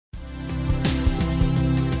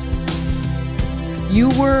You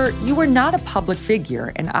were not a public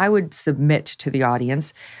figure, and I would submit to the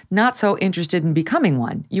audience, not so interested in becoming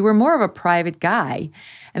one. You were more of a private guy.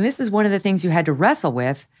 And this is one of the things you had to wrestle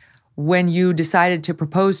with when you decided to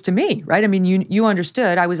propose to me, right? I mean, you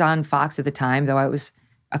understood. I was on Fox at the time, though I was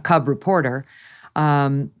a cub reporter.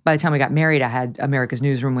 By the time we got married, I had America's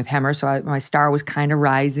Newsroom with Hemmer, so my star was kind of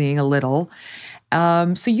rising a little.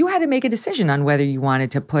 So you had to make a decision on whether you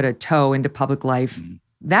wanted to put a toe into public life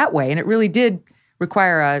that way. And it really did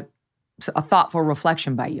require a thoughtful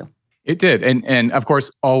reflection by you. It did. And of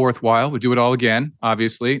course, all worthwhile. We'd do it all again,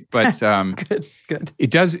 obviously. But Good.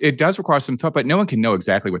 It does require some thought, but no one can know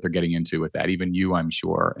exactly what they're getting into with that, even you, I'm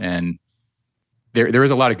sure. And there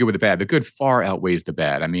is a lot of good with the bad. The good far outweighs the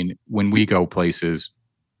bad. I mean, when we go places,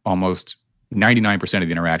 almost 99% of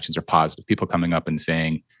the interactions are positive. People coming up and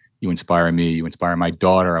saying, you inspire me, you inspire my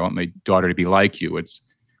daughter, I want my daughter to be like you. It's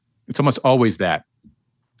almost always that.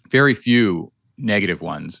 Very few negative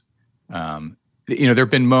ones. There have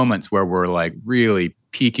been moments where we're like really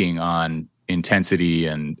peaking on intensity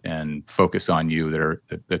and focus on you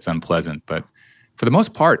that's unpleasant. But for the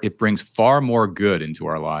most part, it brings far more good into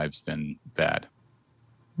our lives than bad.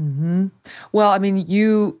 Mm-hmm. Well, I mean,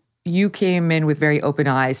 you came in with very open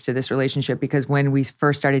eyes to this relationship because when we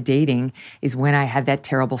first started dating is when I had that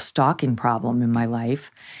terrible stalking problem in my life.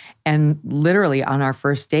 And literally on our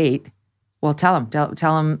first date, well, tell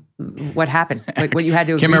him what happened, what you had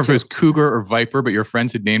to agree to. Can't remember if it was Cougar or Viper, but your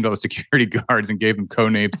friends had named all the security guards and gave them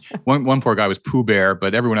code names. One poor guy was Pooh Bear,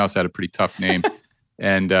 but everyone else had a pretty tough name.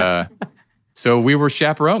 And so we were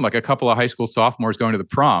chaperoned, like a couple of high school sophomores going to the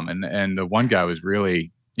prom. And the one guy was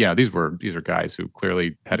really, these are guys who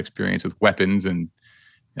clearly had experience with weapons and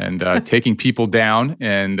taking people down.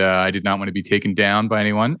 And I did not want to be taken down by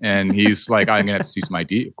anyone. And he's like, I'm going to have to see some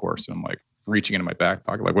ID, of course. And I'm like, reaching into my back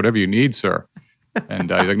pocket, like, whatever you need, sir. And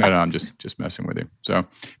he's like, no, I'm just messing with you. So,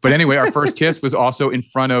 but anyway, our first kiss was also in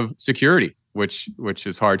front of security, which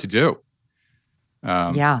is hard to do.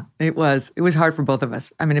 Yeah, it was. It was hard for both of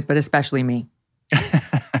us. I mean, but especially me.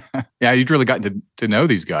 Yeah, you'd really gotten to know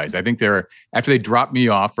these guys. I think after they dropped me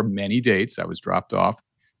off for many dates, I was dropped off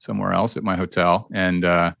somewhere else at my hotel, and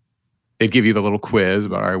they'd give you the little quiz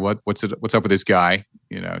about, all right, what's up with this guy?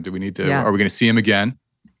 Do we need to? Yeah. Are we going to see him again?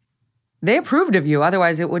 They approved of you.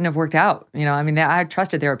 Otherwise, it wouldn't have worked out. I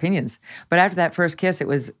trusted their opinions. But after that first kiss,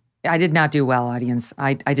 I did not do well, audience.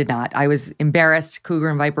 I did not. I was embarrassed. Cougar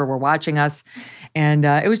and Viper were watching us. And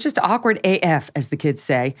it was just awkward AF, as the kids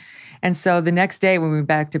say. And so the next day when we went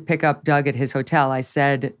back to pick up Doug at his hotel, I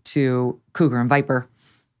said to Cougar and Viper,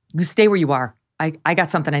 you stay where you are. I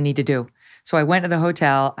got something I need to do. So I went to the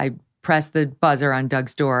hotel. I pressed the buzzer on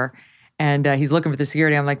Doug's door. And he's looking for the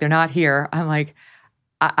security. I'm like, they're not here. I'm like,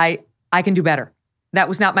 I can do better. That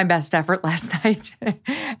was not my best effort last night.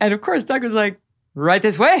 And of course, Doug was like, right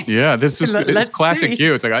this way. Yeah, this is classic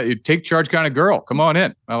you. It's like, you take charge kind of girl. Come on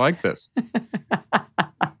in. I like this.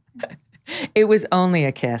 It was only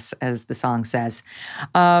a kiss, as the song says.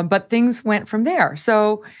 But things went from there.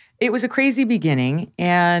 So it was a crazy beginning.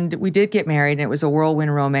 And we did get married. And it was a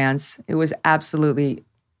whirlwind romance. It was absolutely...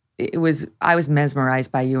 I was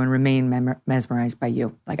mesmerized by you and remain mesmerized by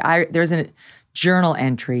you. There's a journal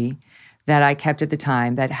entry that I kept at the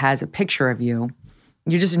time that has a picture of you.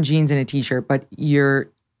 You're just in jeans and a t-shirt, but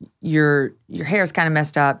your hair is kind of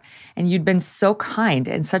messed up, and you'd been so kind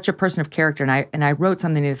and such a person of character. And I wrote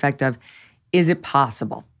something to the effect of, is it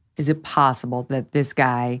possible? Is it possible that this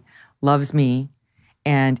guy loves me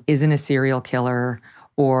and isn't a serial killer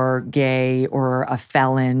or gay or a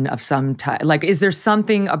felon of some type? Like, is there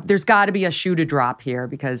something? There's got to be a shoe to drop here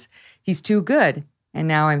because he's too good. And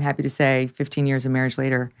now I'm happy to say, 15 years of marriage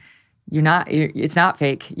later, it's not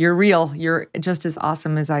fake. You're real. You're just as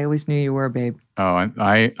awesome as I always knew you were, babe. Oh,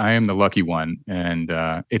 I am the lucky one. And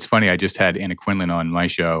it's funny, I just had Anna Quinlan on my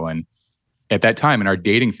show. And at that time, in our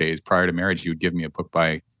dating phase, prior to marriage, you would give me a book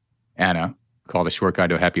by Anna called A Short Guide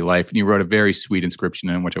to a Happy Life. And you wrote a very sweet inscription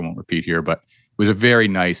in, which I won't repeat here, but it was a very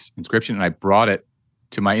nice inscription. And I brought it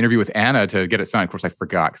to my interview with Anna to get it signed. Of course, I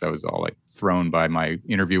forgot because I was all like thrown by my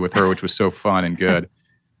interview with her, which was so fun and good.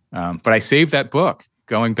 But I saved that book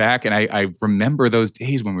going back, and I remember those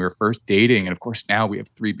days when we were first dating. And of course, now we have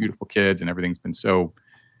 3 beautiful kids, and everything's been so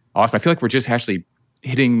awesome. I feel like we're just actually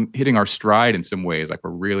hitting our stride in some ways. Like we're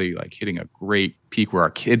really like hitting a great peak where our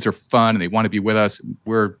kids are fun and they want to be with us. And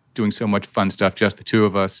we're doing so much fun stuff, just the two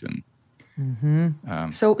of us. And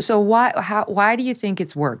so why do you think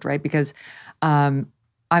it's worked, right? Because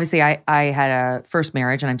obviously I had a first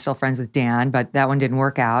marriage and I'm still friends with Dan, but that one didn't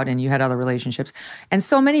work out and you had other relationships. And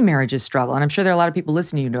so many marriages struggle. And I'm sure there are a lot of people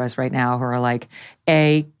listening to us right now who are like,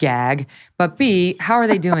 A, gag, but B, how are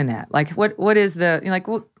they doing that? Like what is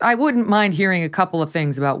I wouldn't mind hearing a couple of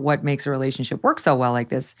things about what makes a relationship work so well like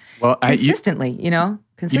this. Well, consistently.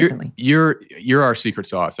 You're our secret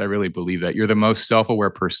sauce. I really believe that. You're the most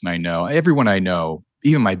self-aware person I know. Everyone I know,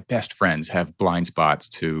 even my best friends, have blind spots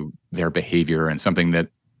to their behavior and something that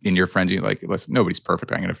in your friends, you're like, listen, nobody's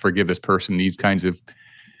perfect. I'm going to forgive this person these kinds of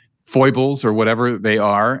foibles or whatever they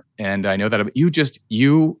are. And I know that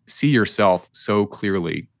you see yourself so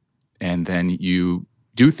clearly, and then you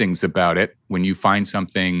do things about it when you find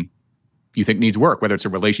something you think needs work, whether it's a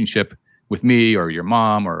relationship with me or your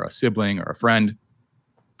mom or a sibling or a friend.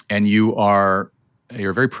 And you're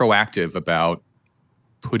very proactive about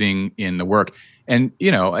putting in the work. And,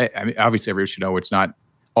 I mean, obviously everybody should know it's not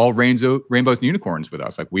all rainbows and unicorns with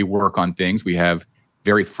us. Like, we work on things. We have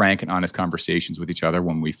very frank and honest conversations with each other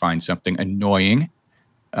when we find something annoying.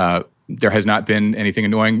 There has not been anything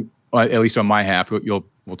annoying, at least on my half. We'll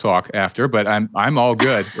talk after, but I'm all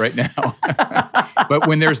good right now. But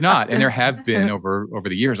when there's not, and there have been over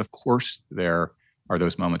the years, of course, there are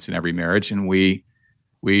those moments in every marriage, and we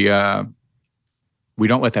don't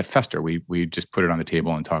let that fester. We just put it on the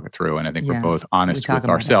table and talk it through. And I think we're both honest with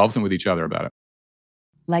ourselves and with each other about it.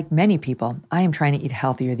 Like many people, I am trying to eat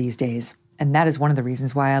healthier these days. And that is one of the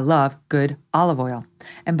reasons why I love good olive oil.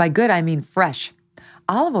 And by good, I mean fresh.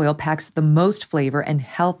 Olive oil packs the most flavor and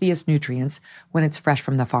healthiest nutrients when it's fresh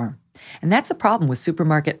from the farm. And that's the problem with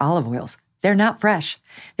supermarket olive oils. They're not fresh.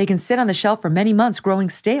 They can sit on the shelf for many months growing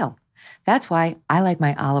stale. That's why I like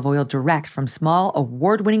my olive oil direct from small,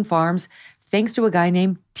 award-winning farms, thanks to a guy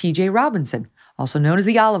named TJ Robinson, also known as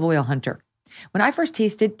the olive oil hunter. When I first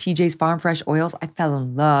tasted TJ's Farm Fresh oils, I fell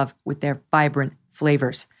in love with their vibrant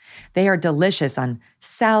flavors. They are delicious on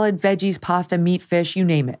salad, veggies, pasta, meat, fish, you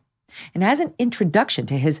name it. And as an introduction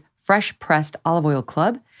to his fresh pressed olive oil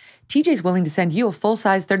club, TJ's willing to send you a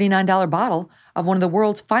full-size $39 bottle of one of the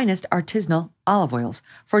world's finest artisanal olive oils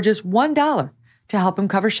for just $1 to help him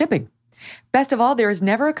cover shipping. Best of all, there is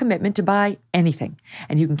never a commitment to buy anything,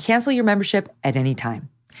 and you can cancel your membership at any time.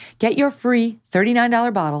 Get your free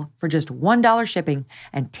 $39 bottle for just $1 shipping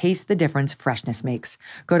and taste the difference freshness makes.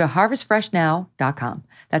 Go to harvestfreshnow.com.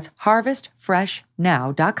 That's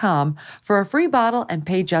harvestfreshnow.com for a free bottle and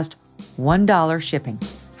pay just $1 shipping.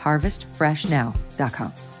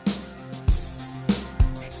 harvestfreshnow.com.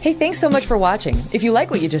 Hey, thanks so much for watching. If you like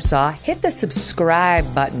what you just saw, hit the subscribe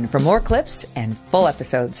button for more clips and full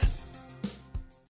episodes.